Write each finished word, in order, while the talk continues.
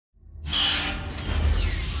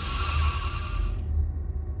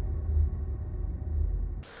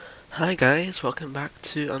Hi guys, welcome back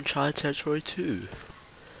to Uncharted Territory 2.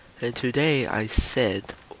 And today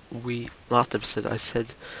last episode I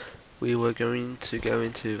said we were going to go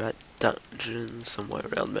into that dungeon somewhere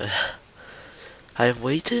around there. I have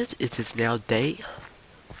waited, it is now day,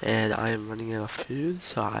 and I am running out of food,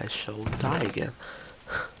 so I shall die again.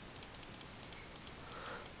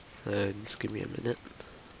 So just give me a minute.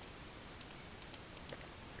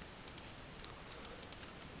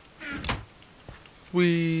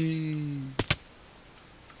 Whee!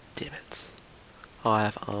 Damn it. Oh, I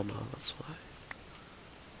have armor, that's why.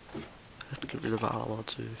 I have to get rid of armor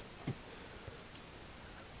too.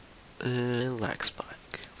 And lag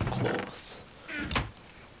spike, of course.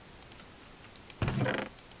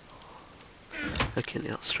 Okay,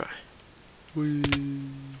 now let's try. Whee!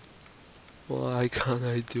 Why can't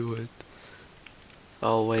I do it?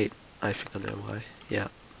 Oh wait, I think I know why. Yeah,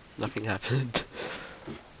 nothing happened.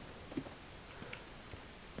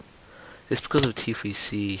 It's because of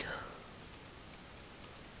T3C.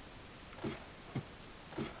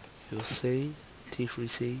 You'll see?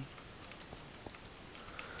 T3C.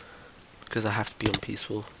 Because I have to be on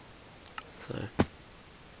peaceful. So.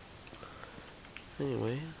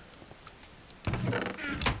 Anyway.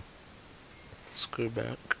 Let's go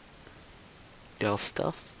back. Get our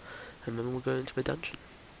stuff. And then we'll go into the dungeon.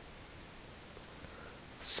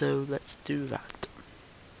 So let's do that.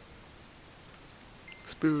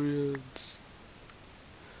 Experience.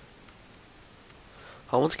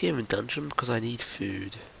 I want to get in the dungeon because I need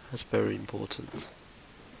food. That's very important.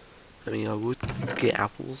 I mean, I would get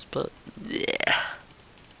apples, but yeah.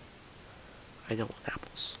 I don't want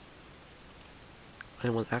apples.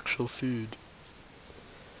 I want actual food.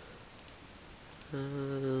 We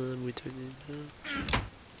don't need that.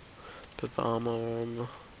 Put the armor on.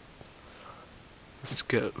 Let's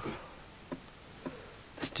go.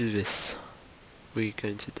 Let's do this. We're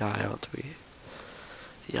going to die, aren't we?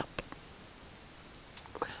 Yep.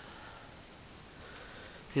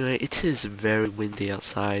 Anyway, it is very windy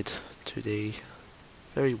outside today.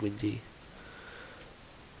 Very windy.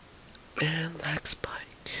 And lag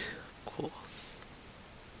spike, of course.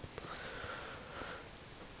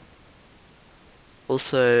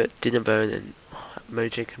 Also, Dinnerbone and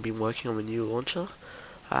Mojang have been working on a new launcher.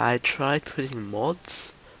 I tried putting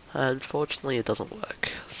mods, and unfortunately it doesn't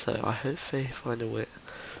work. So I hope they find a way.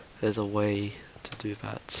 There's a way to do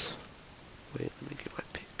that. Wait, let me get my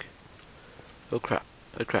pick. Oh crap!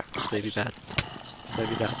 Oh crap! This may be bad. This may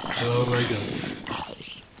be bad. Oh my god!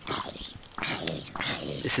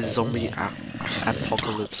 This is zombie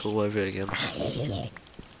apocalypse all over again.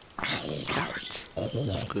 Carrots.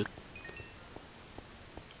 That's good.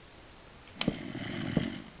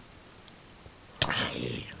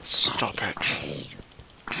 Stop it.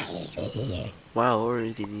 Wow, I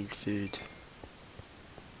already need food.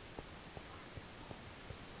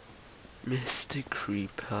 Mr.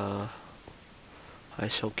 Creeper, I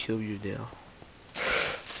shall kill you now.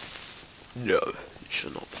 No, you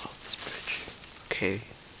shall not pass this bridge. Okay.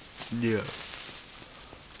 No.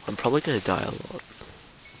 I'm probably gonna die a lot.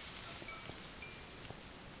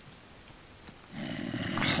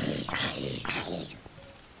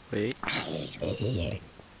 Wait.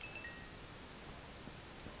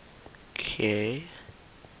 Okay.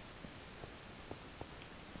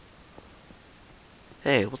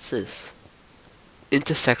 Hey, what's this?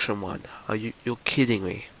 Intersection 1. You're kidding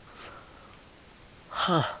me.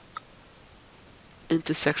 Huh.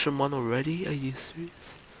 Intersection 1 already? Are you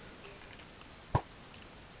serious?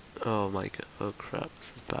 Oh my god. Oh crap,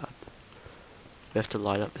 this is bad. We have to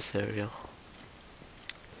light up this area.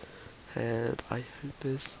 And I hope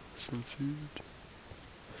there's some food.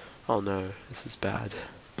 Oh no, this is bad.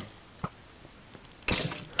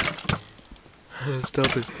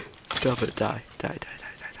 Stop it. Stop it. Die. Die, die,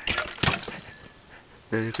 die, die, die, die, die.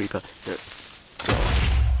 No, no, creeper. No.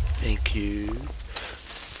 Thank you.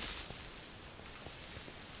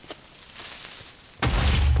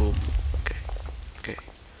 Boom. Okay. Okay.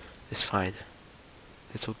 It's fine.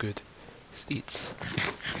 It's all good. It eats.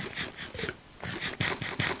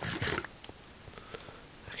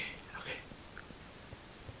 Okay, okay.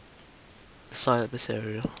 Let's light up this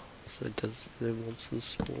area so it does no monsters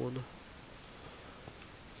spawn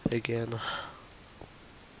again.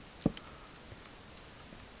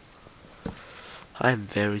 I'm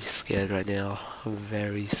very scared right now. I'm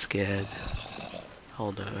very scared.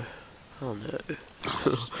 Oh no. Oh no.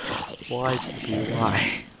 Why zombie?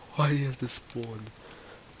 Why? Why do you have to spawn?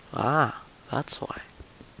 Ah, that's why.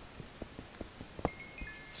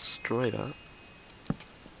 Destroy that.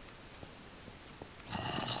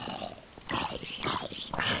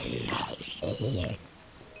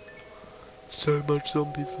 so much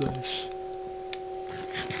zombie flesh.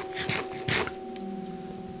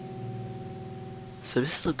 So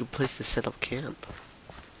this is a good place to set up camp.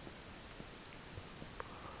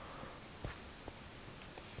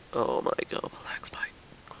 Oh my god, relax, Mike.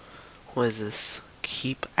 What is this?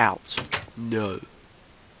 Keep out. No.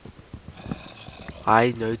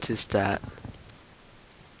 I noticed that.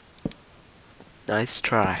 Nice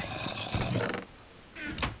try.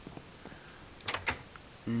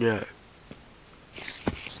 No.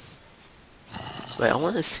 Wait, I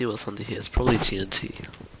want to see what's under here. It's probably TNT.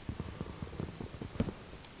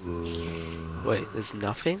 Wait, there's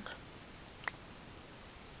nothing?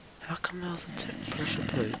 How come there's a pressure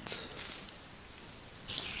plate?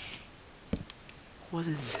 What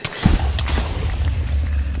is this?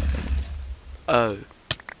 Oh.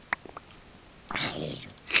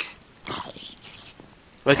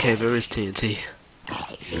 Okay, there is TNT.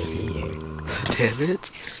 Damn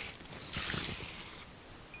it.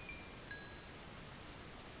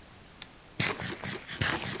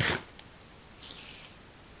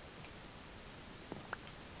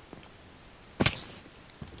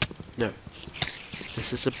 No.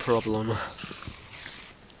 This is a problem.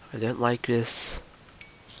 I don't like this.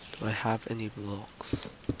 Do I have any blocks?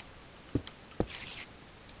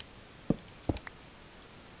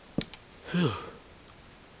 Whew.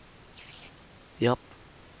 Yup.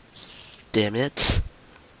 Damn it.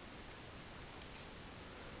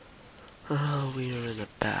 Oh, we are in a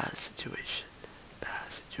bad situation. Bad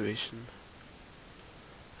situation.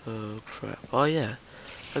 Oh crap. Oh yeah.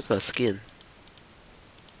 I got a skin.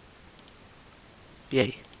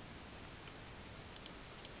 Yay.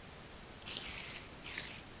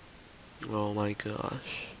 Oh my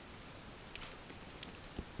gosh.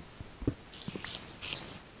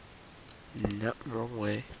 Nope, wrong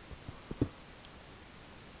way.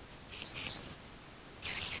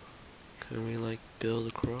 Can we like build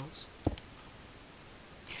across?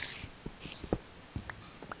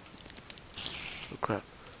 Oh crap.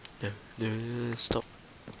 No, no, no, no, stop.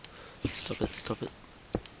 Stop it, stop it.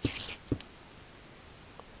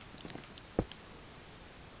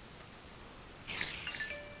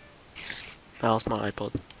 That was my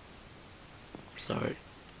iPod. Sorry.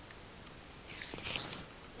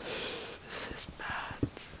 This is bad.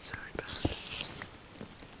 This is very bad.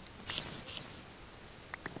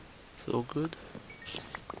 It's all good?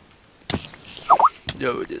 No,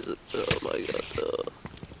 it isn't. Oh my god.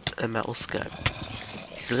 A metal scope.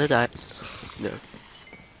 Did I die? No.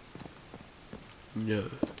 No.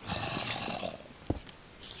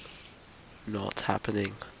 Not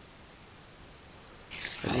happening.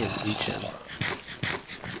 I need a regen.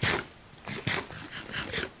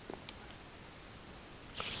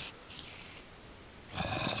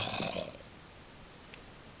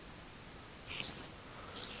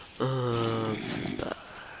 This is bad.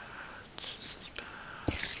 This is bad.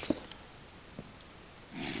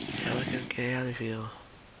 How are we gonna get out of here?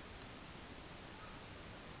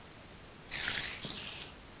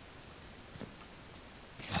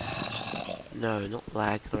 No, not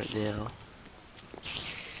lag right now.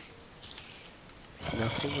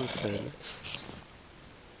 Nothing in furnace.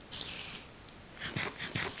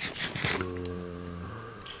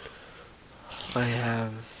 I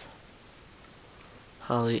have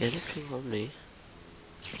hardly anything on me.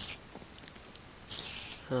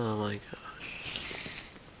 Oh my gosh.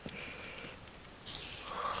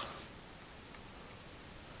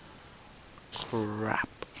 Crap.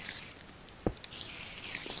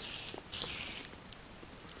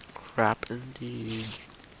 Crap indeed.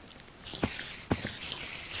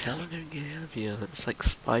 How am I gonna get out of here? There's like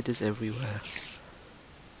spiders everywhere.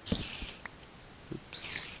 Oops.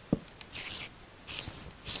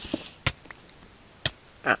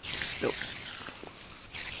 Ah, nope.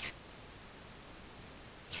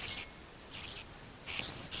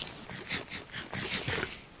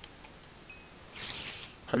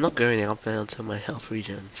 I'm not going out there until my health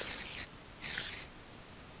regens.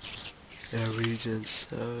 It regens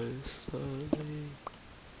so slowly.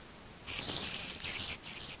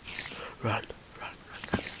 Run, run,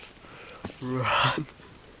 run, run.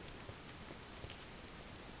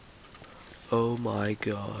 Oh my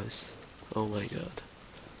gosh. Oh my god.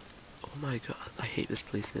 Oh my god. I hate this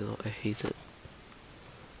place now. I hate it.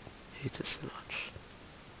 I hate it so much.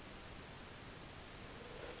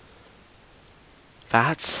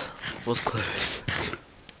 That was close.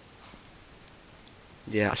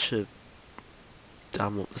 Yeah, I should have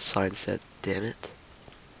done what the sign said. Damn it.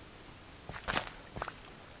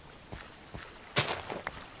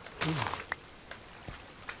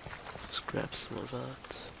 Just grab some of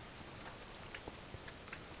that.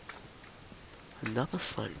 Another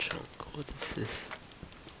slime chunk. What is this?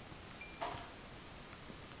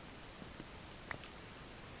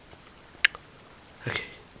 Okay.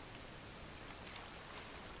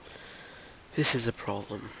 This is a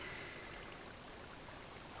problem.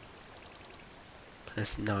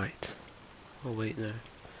 It's night. Oh wait, no.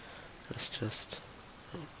 That's just...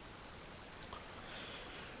 oh.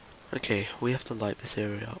 Okay, we have to light this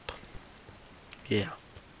area up. Yeah.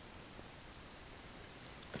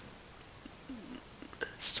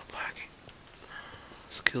 Stop lagging.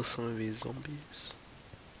 Let's kill some of these zombies.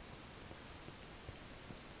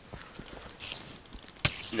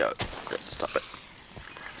 No, no, stop it.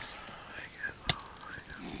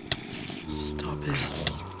 Stop it.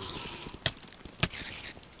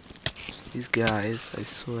 These guys, I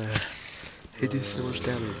swear, they do so much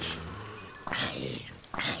damage.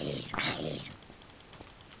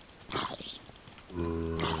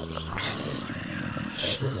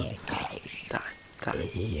 Die,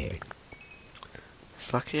 die.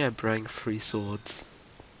 It's lucky I bring 3 swords.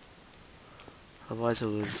 Otherwise I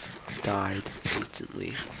would have died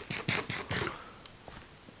instantly.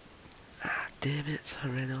 Ah, damn it, I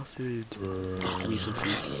ran out of food. Give me some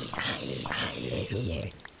food.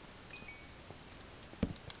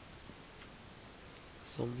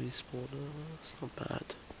 Zombie spawner, it's not bad.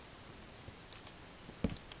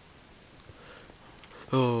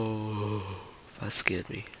 Oh, that scared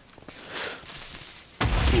me.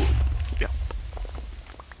 Ooh, yeah.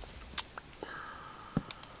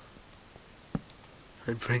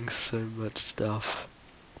 I bring so much stuff.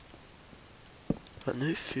 But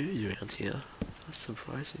no food around here. That's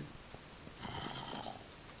surprising.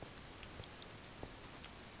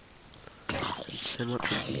 And so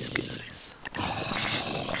much of these guys.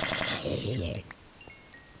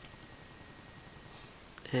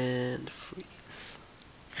 And freeze.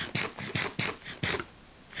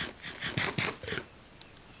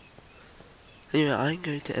 Anyway, I'm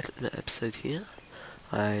going to edit the episode here.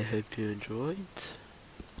 I hope you enjoyed.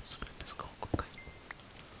 Let's grab this coal quickly.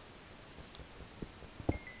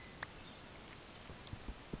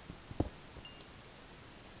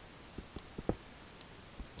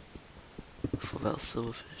 For that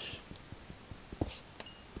silverfish.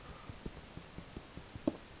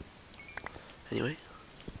 Anyway.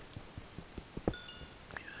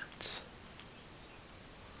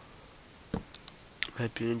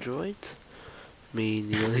 Hope you enjoyed. Me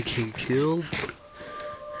nearly getting killed.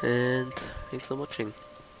 And thanks for watching.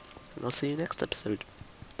 And I'll see you next episode.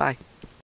 Bye.